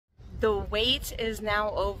The wait is now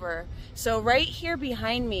over. So right here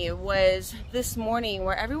behind me was this morning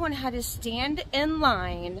where everyone had to stand in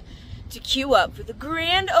line to queue up for the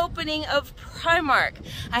grand opening of Primark.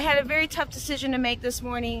 I had a very tough decision to make this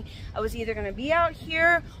morning. I was either gonna be out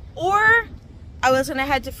here or I was gonna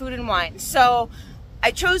head to Food and Wine. So I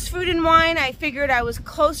chose Food and Wine. I figured I was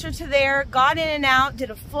closer to there, got in and out, did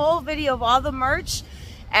a full video of all the merch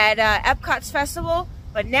at Epcot's festival.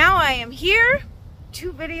 But now I am here.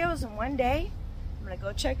 2 videos in one day. I'm gonna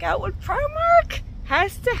go check out what Primark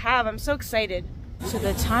has to have. I'm so excited. So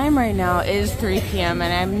the time right now is 3 p.m.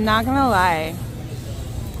 and I'm not gonna lie,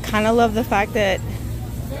 kind of love the fact that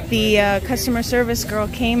the customer service girl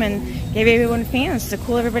came and gave everyone fans to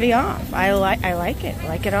cool everybody off. I like it. I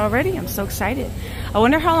like it already. I'm so excited. I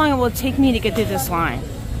wonder how long it will take me to get through this line.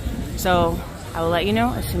 So I will let you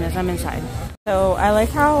know as soon as I'm inside. So I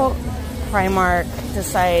like how Primark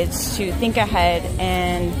decides to think ahead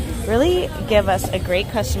and really give us a great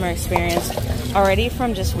customer experience already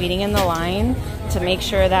from just waiting in the line to make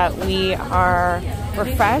sure that we are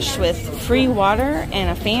refreshed with free water and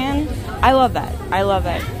a fan. I love that. I love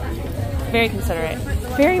it. Very considerate,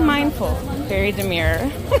 very mindful, very demure.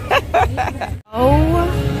 Oh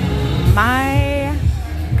my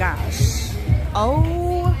gosh.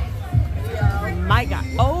 Oh my god.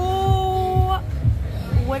 Oh,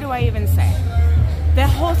 what do I even say? The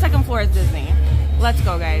whole second floor is Disney. Let's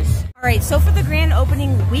go, guys. All right, so for the grand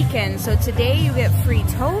opening weekend, so today you get free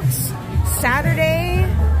totes. Saturday,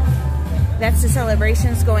 that's the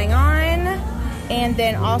celebrations going on. And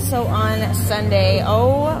then also on Sunday,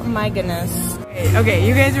 oh my goodness. Okay,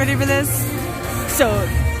 you guys ready for this? So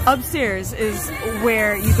upstairs is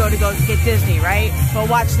where you go get Disney, right? But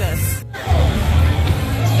watch this.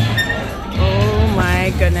 Oh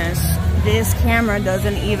my goodness. This camera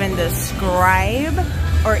doesn't even describe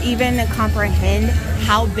or even comprehend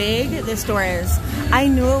how big this store is. I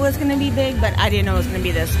knew it was gonna be big, but I didn't know it was gonna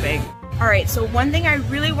be this big. All right, so one thing I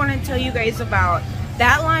really want to tell you guys about,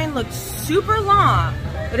 that line looked super long,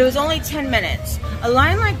 but it was only 10 minutes. A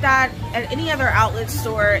line like that at any other outlet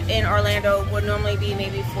store in Orlando would normally be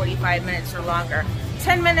maybe 45 minutes or longer.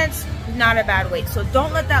 10 minutes, not a bad wait, so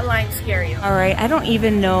don't let that line scare you. All right, I don't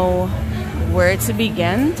even know where to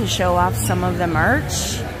begin to show off some of the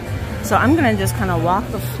merch. So I'm gonna just kind of walk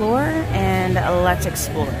the floor and let's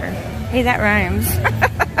explore. Hey, that rhymes.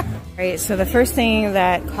 All right, so the first thing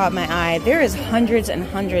that caught my eye, there is hundreds and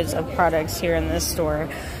hundreds of products here in this store.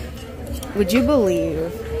 Would you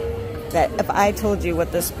believe that if I told you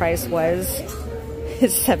what this price was,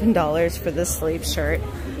 it's $7 for this sleeve shirt?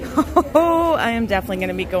 Oh, I am definitely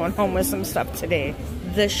gonna be going home with some stuff today.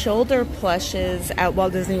 The shoulder plushes at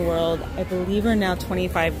Walt Disney World, I believe, are now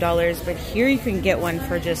 $25, but here you can get one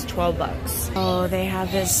for just 12 bucks. Oh, they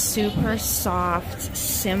have this super soft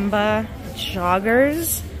Simba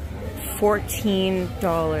joggers,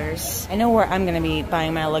 $14. I know where I'm gonna be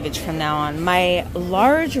buying my luggage from now on. My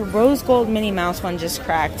large rose gold Minnie Mouse one just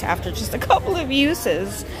cracked after just a couple of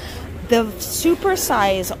uses. The super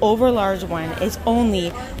size over large one is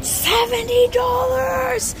only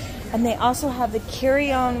 $70. And they also have the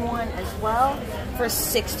carry-on one as well for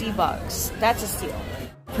 60 bucks. That's a steal.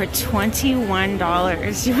 For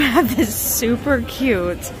 $21, you have this super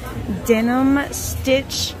cute denim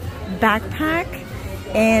stitch backpack.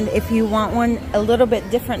 And if you want one a little bit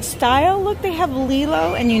different style, look, they have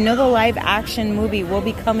Lilo, and you know the live action movie will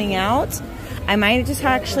be coming out. I might just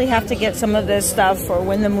actually have to get some of this stuff for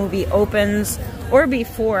when the movie opens or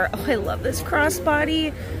before. Oh, I love this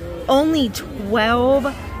crossbody. Only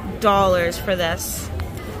 $12 for this.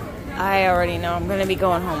 I already know I'm gonna be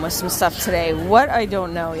going home with some stuff today. What, I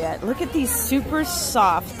don't know yet. Look at these super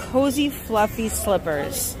soft, cozy, fluffy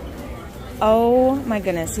slippers. Oh my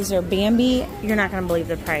goodness, these are Bambi. You're not gonna believe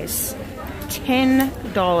the price.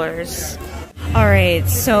 $10. All right,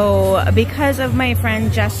 so because of my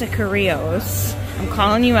friend Jessica Rios, I'm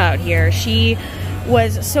calling you out here. She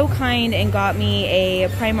was so kind and got me a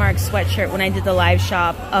Primark sweatshirt when I did the live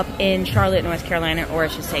shop up in Charlotte, North Carolina, or I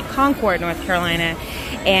should say Concord, North Carolina.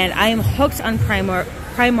 And I am hooked on Primark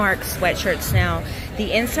sweatshirts now.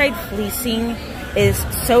 The inside fleecing is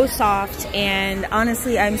so soft, and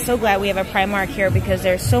honestly, I'm so glad we have a Primark here because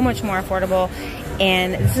they're so much more affordable.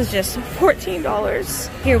 And this is just $14.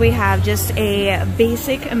 Here we have just a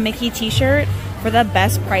basic Mickey t-shirt for the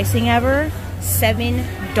best pricing ever.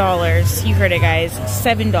 $7. You heard it, guys.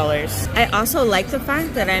 $7. I also like the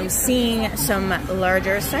fact that I'm seeing some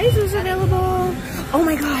larger sizes available. Oh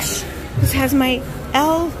my gosh, this has my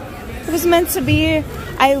L It was meant to be.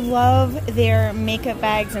 I love their makeup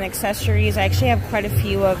bags and accessories. I actually have quite a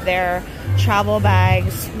few of their travel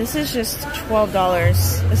bags. This is just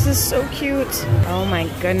 $12. This is so cute. Oh my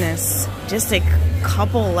goodness. Just a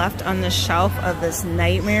couple left on the shelf of this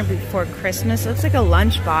Nightmare Before Christmas. It looks like a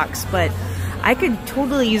lunchbox, but I could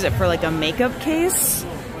totally use it for like a makeup case.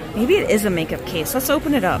 Maybe it is a makeup case. Let's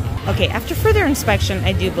open it up. Okay, after further inspection,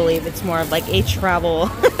 I do believe it's more of like a travel.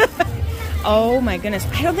 Oh my goodness.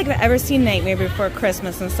 I don't think I've ever seen Nightmare Before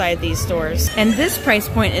Christmas inside these stores. And this price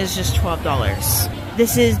point is just $12.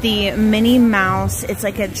 This is the Minnie Mouse. It's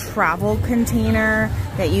like a travel container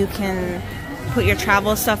that you can put your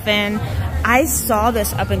travel stuff in. I saw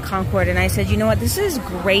this up in Concord and I said, you know what, this is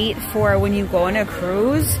great for when you go on a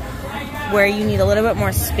cruise where you need a little bit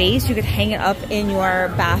more space. You could hang it up in your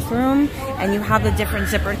bathroom and you have the different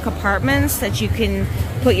zippered compartments that you can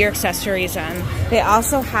put your accessories in. They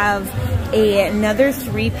also have another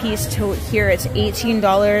 3-piece tote here. It's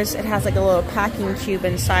 $18. It has like a little packing cube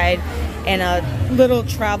inside and a little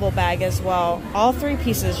travel bag as well. All 3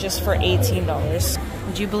 pieces just for $18.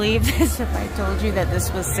 Would you believe this if I told you that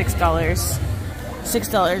this was $6?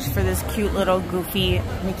 $6 for this cute little goofy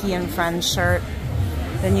Mickey and Friends shirt.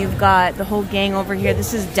 Then you've got the whole gang over here.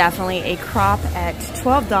 This is definitely a crop at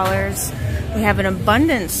 $12. We have an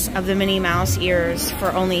abundance of the Minnie Mouse ears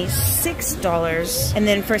for only $6. And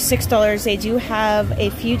then for $6, they do have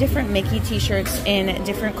a few different Mickey t-shirts in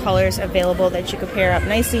different colors available that you could pair up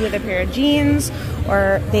nicely with a pair of jeans,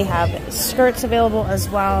 or they have skirts available as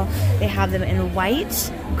well. They have them in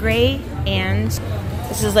white, gray, and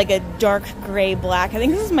this is like a dark gray black. I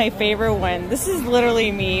think this is my favorite one. This is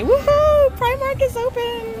literally me. Woohoo! Primark is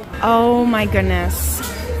open. Oh my goodness.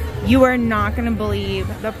 You are not gonna believe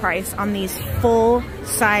the price on these full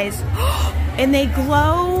size. And they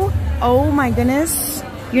glow. Oh my goodness.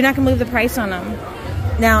 You're not gonna believe the price on them.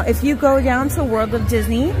 Now, if you go down to World of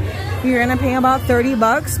Disney, you're gonna pay about 30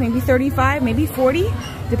 bucks, maybe 35, maybe 40,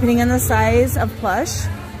 depending on the size of plush.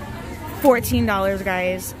 $14,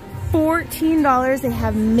 guys. $14. They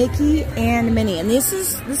have Mickey and Minnie, and this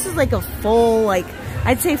is like a full, like,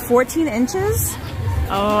 I'd say 14 inches.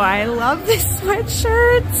 Oh, I love this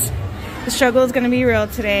sweatshirt. The struggle is gonna be real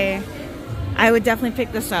today. I would definitely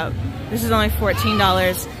pick this up. This is only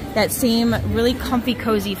 $14. That same really comfy,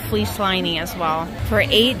 cozy fleece lining as well. For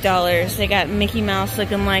 $8, they got Mickey Mouse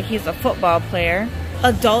looking like he's a football player.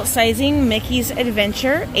 Adult sizing Mickey's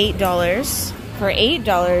Adventure, $8. For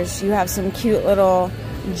 $8, you have some cute little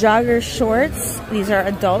jogger shorts. These are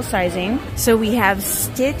adult sizing. So we have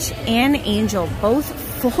Stitch and Angel, both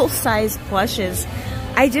full-size plushes.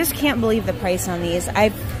 I just can't believe the price on these.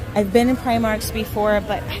 I've been in Primarks before,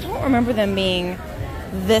 but I don't remember them being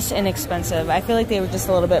this inexpensive. I feel like they were just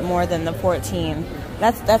a little bit more than the 14.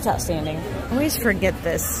 That's outstanding. I always forget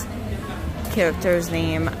this character's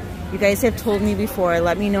name. You guys have told me before.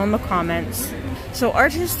 Let me know in the comments. So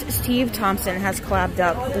artist Steve Thompson has collabed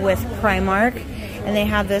up with Primark, and they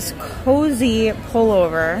have this cozy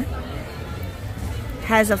pullover.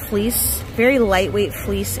 Has a fleece, very lightweight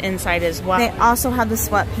fleece inside as well. They also have the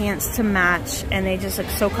sweatpants to match, and they just look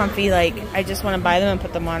so comfy. Like, I just want to buy them and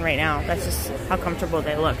put them on right now. That's just how comfortable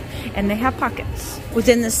they look. And they have pockets.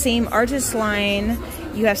 Within the same artist line,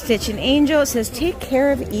 you have Stitch and Angel. It says, take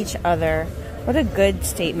care of each other. What a good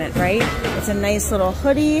statement, right? It's a nice little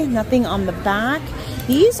hoodie, nothing on the back.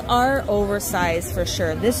 These are oversized for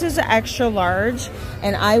sure. This is extra large,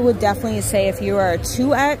 and I would definitely say if you are a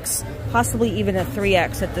 2X, possibly even a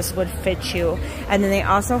 3X, that this would fit you. And then they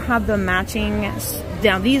also have the matching,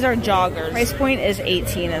 now these are joggers. Price point is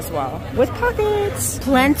 $18 as well, with pockets.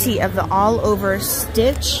 Plenty of the all over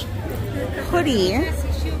Stitch hoodie,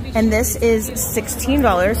 and this is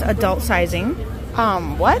 $16, adult sizing.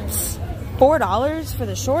 What? $4 for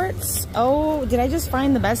the shorts? Oh, did I just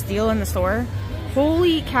find the best deal in the store?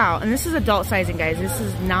 Holy cow. And this is adult sizing, guys. This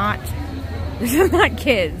is not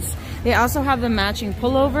kids. They also have the matching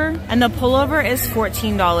pullover, and the pullover is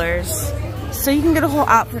 $14. So you can get a whole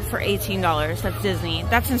outfit for $18. That's Disney.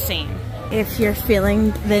 That's insane. If you're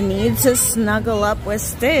feeling the need to snuggle up with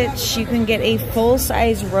Stitch, you can get a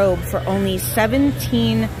full-size robe for only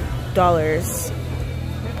 $17.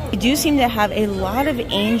 We do seem to have a lot of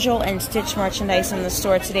Angel and Stitch merchandise in the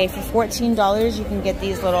store today. For $14, you can get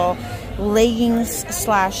these little leggings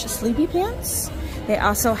slash sleepy pants. They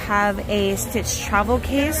also have a Stitch travel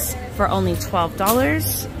case for only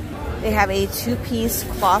 $12. They have a 2-piece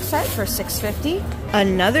cloth set for $6.50.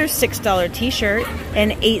 Another $6 t-shirt,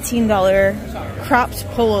 an $18 cropped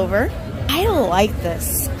pullover. I like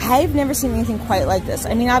this. I've never seen anything quite like this.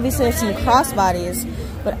 I mean, obviously I've seen crossbodies,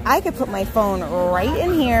 but I could put my phone right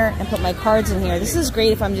in here and put my cards in here. This is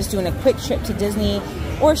great if I'm just doing a quick trip to Disney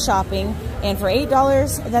or shopping. And for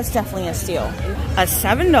 $8, that's definitely a steal. A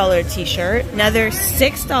 $7 t-shirt, another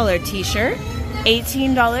 $6 t-shirt,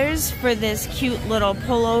 $18 for this cute little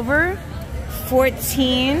pullover,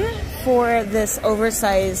 $14 for this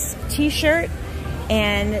oversized t-shirt,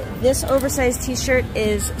 and this oversized t-shirt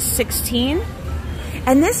is $16.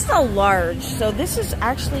 And this is a large, so this is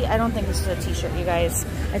actually, I don't think this is a t-shirt, you guys.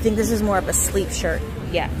 I think this is more of a sleep shirt.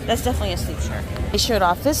 Yeah, that's definitely a sleep shirt. They showed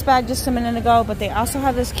off this bag just a minute ago, but they also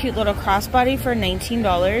have this cute little crossbody for $19.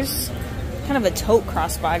 Kind of a tote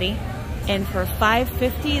crossbody. And for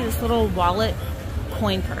 $5.50, this little wallet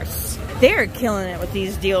coin purse. They're killing it with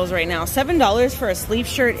these deals right now. $7 for a sleep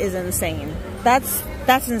shirt is insane. That's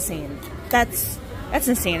insane. That's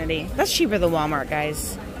insanity. That's cheaper than Walmart,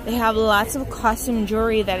 guys. They have lots of custom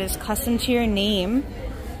jewelry that is custom to your name.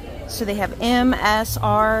 So they have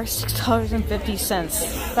MSR,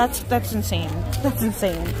 $6.50. That's insane. That's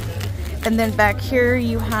insane. And then back here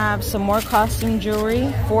you have some more costume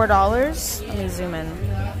jewelry, $4. Let me zoom in.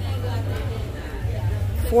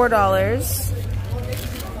 $4.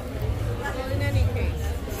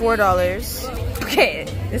 $4. Okay,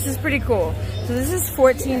 this is pretty cool. So this is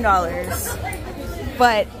 $14,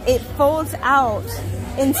 but it folds out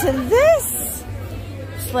into this.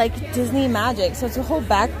 It's like Disney magic. So it's a whole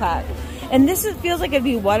backpack. And this feels like it'd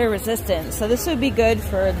be water resistant. So this would be good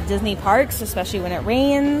for Disney parks, especially when it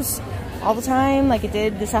rains all the time, like it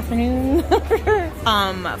did this afternoon.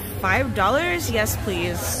 $5? Yes,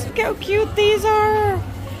 please. Look how cute these are.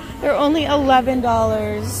 They're only $11.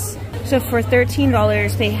 So for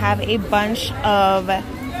 $13, they have a bunch of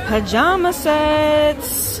pajama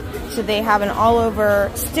sets. So they have an all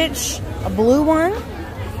over Stitch, a blue one.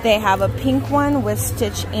 They have a pink one with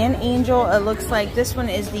Stitch and Angel. It looks like this one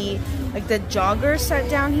is the jogger set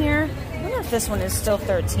down here. I wonder if this one is still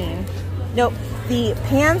 $13. Nope. The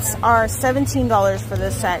pants are $17 for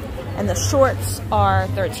this set, and the shorts are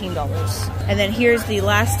 $13. And then here's the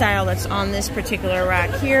last style that's on this particular rack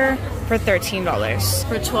here for $13.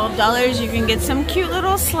 For $12, you can get some cute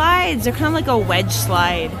little slides. They're kind of like a wedge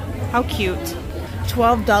slide. How cute.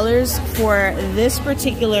 $12 for this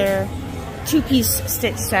particular two-piece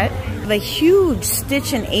Stitch set. The huge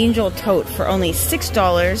Stitch and Angel tote for only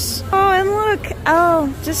 $6. Oh, and look. Oh,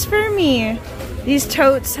 just for me. These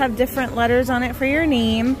totes have different letters on it for your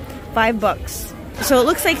name. $5. So it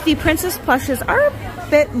looks like the princess plushes are a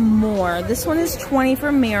bit more. This one is $20 for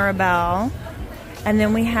Maribel. And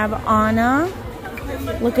then we have Anna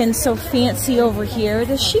looking so fancy over here.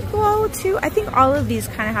 Does she glow too? I think all of these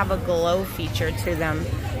kind of have a glow feature to them.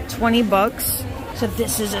 $20. So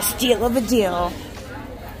this is a steal of a deal.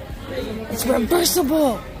 It's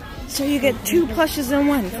reversible. So you get 2 plushes in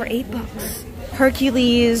one for $8.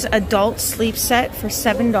 Hercules adult sleep set for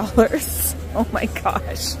 $7. Oh my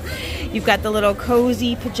gosh. You've got the little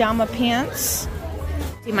cozy pajama pants.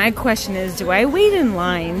 See, my question is, do I wait in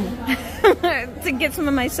line to get some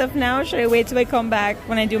of my stuff now, or should I wait till I come back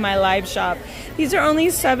when I do my live shop? These are only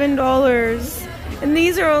 $7. And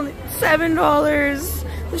these are only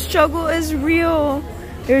 $7. The struggle is real.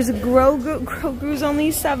 There's Grogu's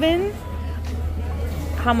only $7.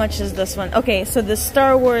 How much is this one? Okay, so the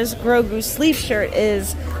Star Wars Grogu sleeve shirt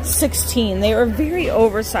is $16. They are very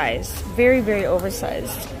oversized. Very, very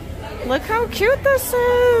oversized. Look how cute this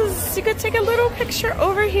is. You could take a little picture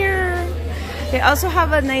over here. They also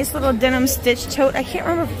have a nice little denim Stitch tote. I can't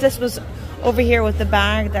remember if this was over here with the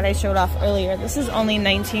bag that I showed off earlier. This is only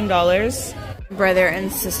 $19. Brother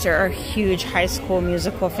and sister are huge High School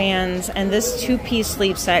Musical fans, and this two-piece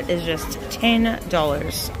sleep set is just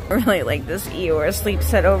 $10. I really like this Eeyore sleep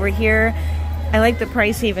set over here. I like the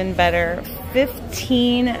price even better.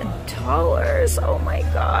 $15. Oh my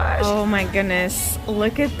gosh. Oh my goodness.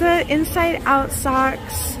 Look at the inside-out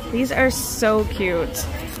socks. These are so cute.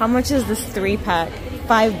 How much is this 3-pack?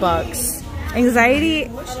 $5. Anxiety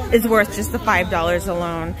is worth just the $5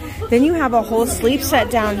 alone. Then you have a whole sleep set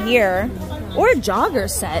down here. Or a jogger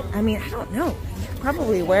set. I mean, I don't know. You could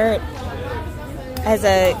probably wear it as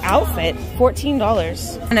an outfit. $14.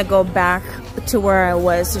 I'm gonna go back to where I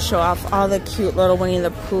was to show off all the cute little Winnie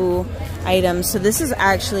the Pooh items. So this is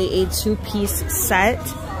actually a 2-piece set.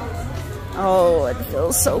 Oh, it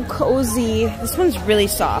feels so cozy. This one's really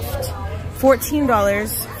soft.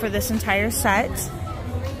 $14 for this entire set.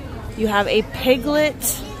 You have a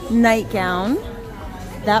Piglet nightgown.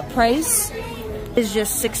 That price is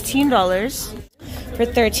just $16. For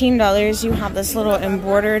 $13, you have this little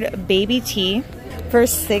embroidered baby tee. For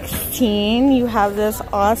 $16, you have this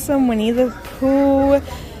awesome Winnie the Pooh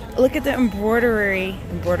Look at the embroidery.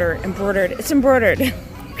 Embroidered. It's embroidered.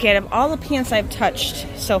 Okay, out of all the pants I've touched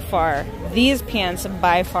so far, these pants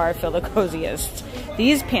by far feel the coziest.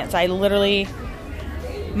 These pants, I literally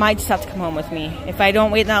might just have to come home with me. If I don't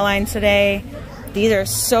wait in that line today, these are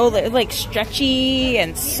so like stretchy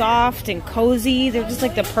and soft and cozy. They're just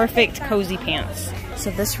like the perfect cozy pants. So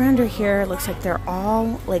this render here looks like they're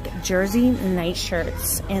all like jersey night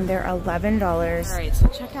shirts, and they're $11. All right, so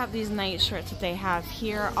check out these night shirts that they have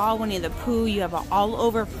here. All Winnie the Pooh. You have an all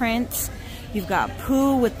over print. You've got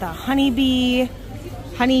Pooh with the honeybee,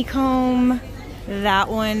 honeycomb. That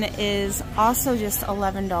one is also just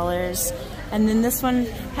 $11. And then this one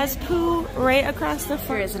has Pooh right across the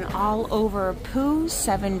front. There's an all over Pooh,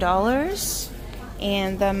 $7.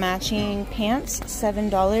 And the matching pants,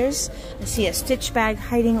 $7. I see a Stitch bag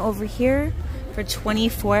hiding over here for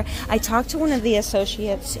 $24. I talked to one of the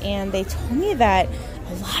associates and they told me that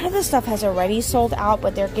a lot of the stuff has already sold out,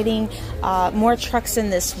 but they're getting more trucks in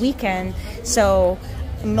this weekend. So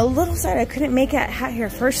I'm a little sad I couldn't make it here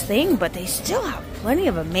first thing, but they still have plenty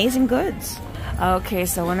of amazing goods. Okay,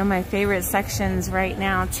 so one of my favorite sections right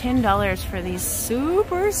now, $10 for these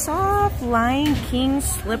super soft Lion King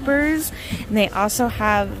slippers. And they also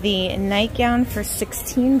have the nightgown for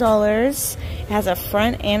 $16. It has a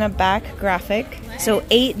front and a back graphic. So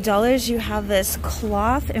 $8, you have this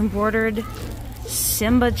cloth embroidered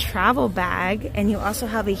Simba travel bag, and you also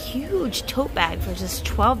have a huge tote bag for just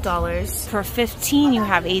 $12. For $15, you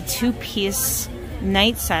have a two-piece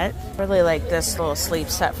night set. Really like this little sleep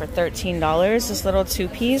set for $13. This little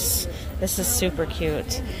two-piece. This is super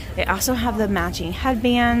cute. They also have the matching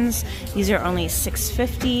headbands. These are only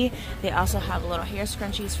 $6.50. They also have little hair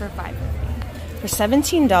scrunchies for $5.50. For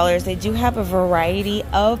 $17, they do have a variety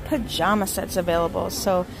of pajama sets available.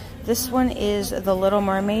 So this one is the Little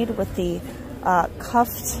Mermaid with the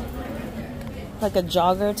cuffed, like a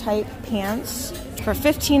jogger type pants. For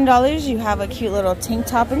 $15, you have a cute little tank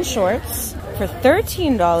top and shorts. For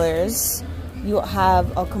 $13, you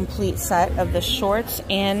have a complete set of the shorts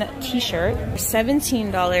and t-shirt. For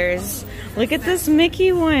 $17, look at this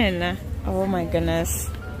Mickey one. Oh my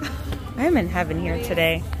goodness. I'm in heaven here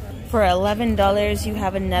today. For $11, you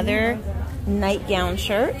have another nightgown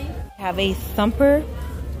shirt. You have a Thumper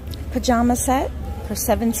pajama set for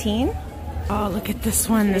 $17. Oh, look at this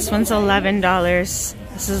one. This one's $11.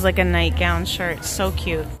 This is like a nightgown shirt. So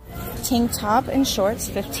cute. Tank top and shorts,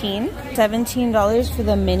 $15. $17 for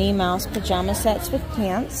the Minnie Mouse pajama sets with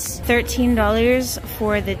pants. $13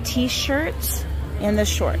 for the t-shirts and the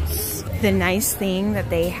shorts. The nice thing that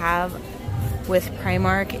they have with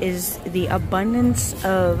Primark is the abundance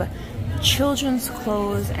of children's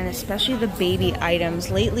clothes, and especially the baby items.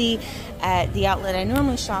 Lately at the outlet I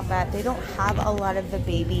normally shop at, they don't have a lot of the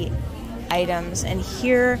baby items, and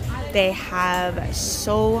here they have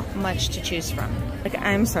so much to choose from. Like,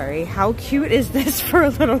 I'm sorry, how cute is this for a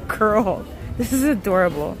little girl? This is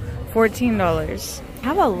adorable. $14. They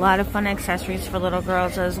have a lot of fun accessories for little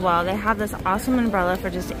girls as well. They have this awesome umbrella for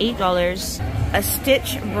just $8, a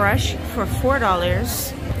Stitch brush for $4,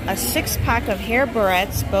 a 6-pack of hair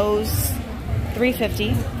barrettes, bows,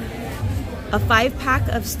 $3.50, a 5-pack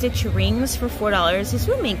of Stitch rings for $4. This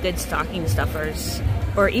would make good stocking stuffers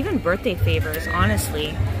or even birthday favors,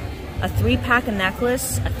 honestly. A 3-pack of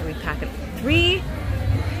necklace, a 3-pack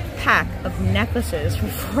of necklaces for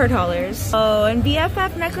 $4. Oh, and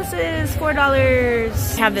BFF necklaces,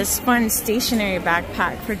 $4. Have this fun stationary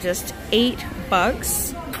backpack for just $8.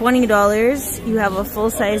 $20, you have a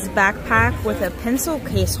full-size backpack with a pencil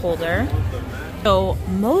case holder. So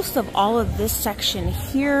most of all of this section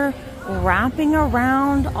here, wrapping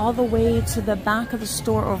around all the way to the back of the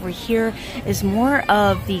store over here, is more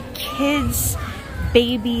of the kids,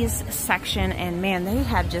 babies section. And man, they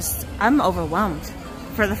have just, I'm overwhelmed.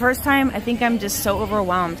 For the first time, I think I'm just so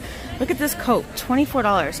overwhelmed. Look at this coat,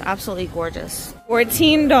 $24, absolutely gorgeous.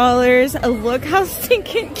 $14, look how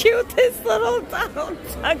stinking cute this little down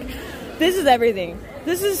tuck. This is everything.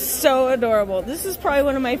 This is so adorable. This is probably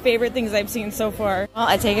one of my favorite things I've seen so far. Well,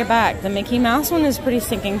 I take it back. The Mickey Mouse one is pretty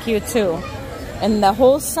stinking cute too. And the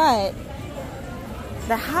whole set,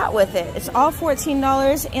 the hat with it, it's all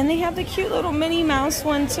 $14, and they have the cute little Minnie Mouse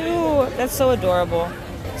one too. That's so adorable.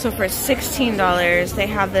 So for $16, they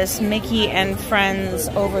have this Mickey and Friends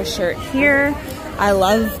overshirt here. I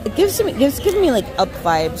love, it gives me like Up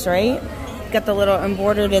vibes, right? Got the little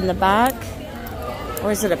embroidered in the back.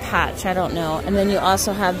 Or is it a patch? I don't know. And then you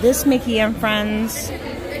also have this Mickey and Friends.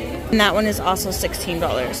 And that one is also $16.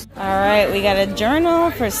 All right, we got a journal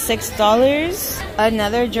for $6.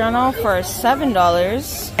 Another journal for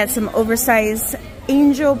 $7. Got some oversized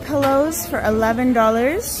angel pillows for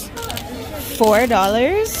 $11.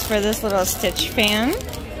 $4 for this little Stitch fan.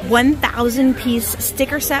 1,000 piece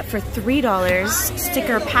sticker set for $3.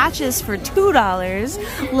 Sticker patches for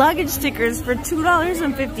 $2. Luggage stickers for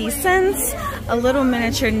 $2.50. A little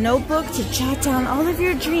miniature notebook to jot down all of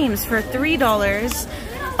your dreams for $3.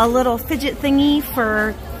 A little fidget thingy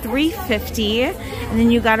for $3.50. And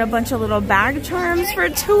then you got a bunch of little bag charms for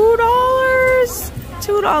 $2.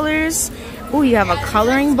 $2. Oh, you have a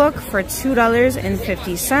coloring book for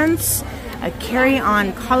 $2.50. A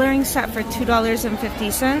carry-on coloring set for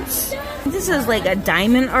 $2.50. This is like a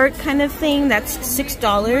diamond art kind of thing. That's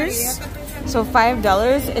 $6. So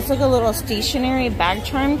 $5. It's like a little stationary bag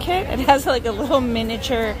charm kit. It has like a little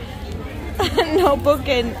miniature notebook,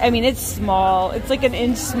 and I mean, it's small. It's like an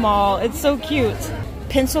inch small. It's so cute.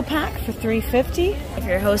 Pencil pack for $3.50. If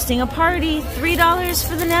you're hosting a party, $3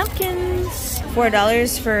 for the napkins.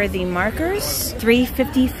 $4 for the markers.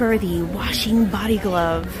 $3.50 for the washing body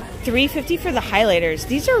glove. $3.50 for the highlighters.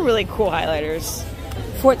 These are really cool highlighters.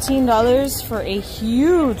 $14 for a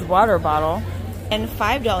huge water bottle. And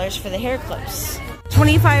 $5 for the hair clips.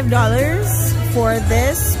 $25 for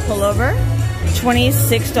this pullover.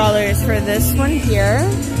 $26 for this one here.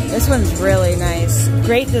 This one's really nice.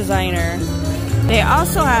 Great designer. They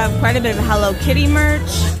also have quite a bit of Hello Kitty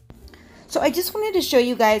merch. So I just wanted to show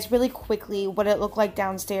you guys really quickly what it looked like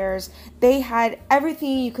downstairs. They had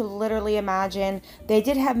everything you could literally imagine. They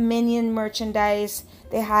did have Minion merchandise.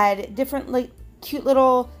 They had different like cute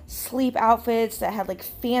little sleep outfits that had like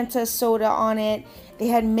Fanta soda on it. They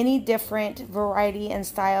had many different variety and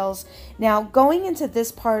styles. Now going into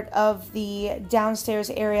this part of the downstairs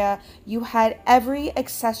area, you had every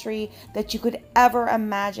accessory that you could ever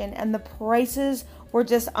imagine, and the prices were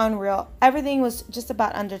just unreal. Everything was just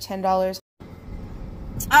about under $10.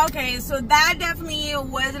 Okay, so that definitely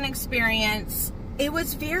was an experience. It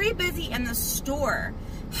was very busy in the store.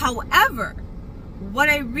 However, what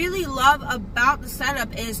I really love about the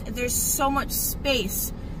setup is there's so much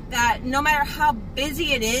space that no matter how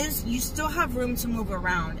busy it is, you still have room to move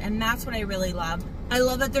around, and that's what I really love. I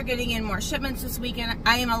love that they're getting in more shipments this weekend.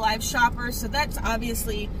 I am a live shopper, so that's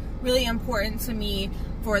obviously really important to me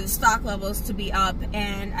for the stock levels to be up.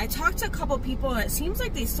 And I talked to a couple people, and it seems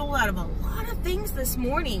like they sold out of a lot of things this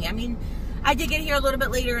morning. I mean, I did get here a little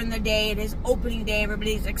bit later in the day. It is opening day.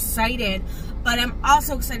 Everybody's excited. But I'm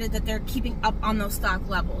also excited that they're keeping up on those stock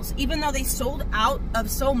levels. Even though they sold out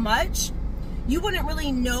of so much, you wouldn't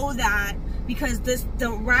really know that because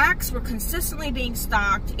the racks were consistently being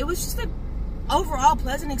stocked. It was just an overall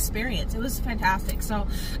pleasant experience. It was fantastic. So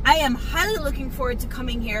I am highly looking forward to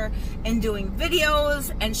coming here and doing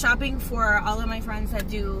videos and shopping for all of my friends that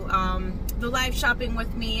do the live shopping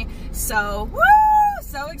with me. So, woo!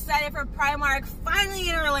 So excited for Primark finally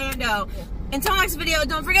in Orlando. Until next video,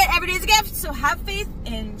 don't forget, every day is a gift. So have faith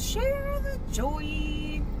and share the joy.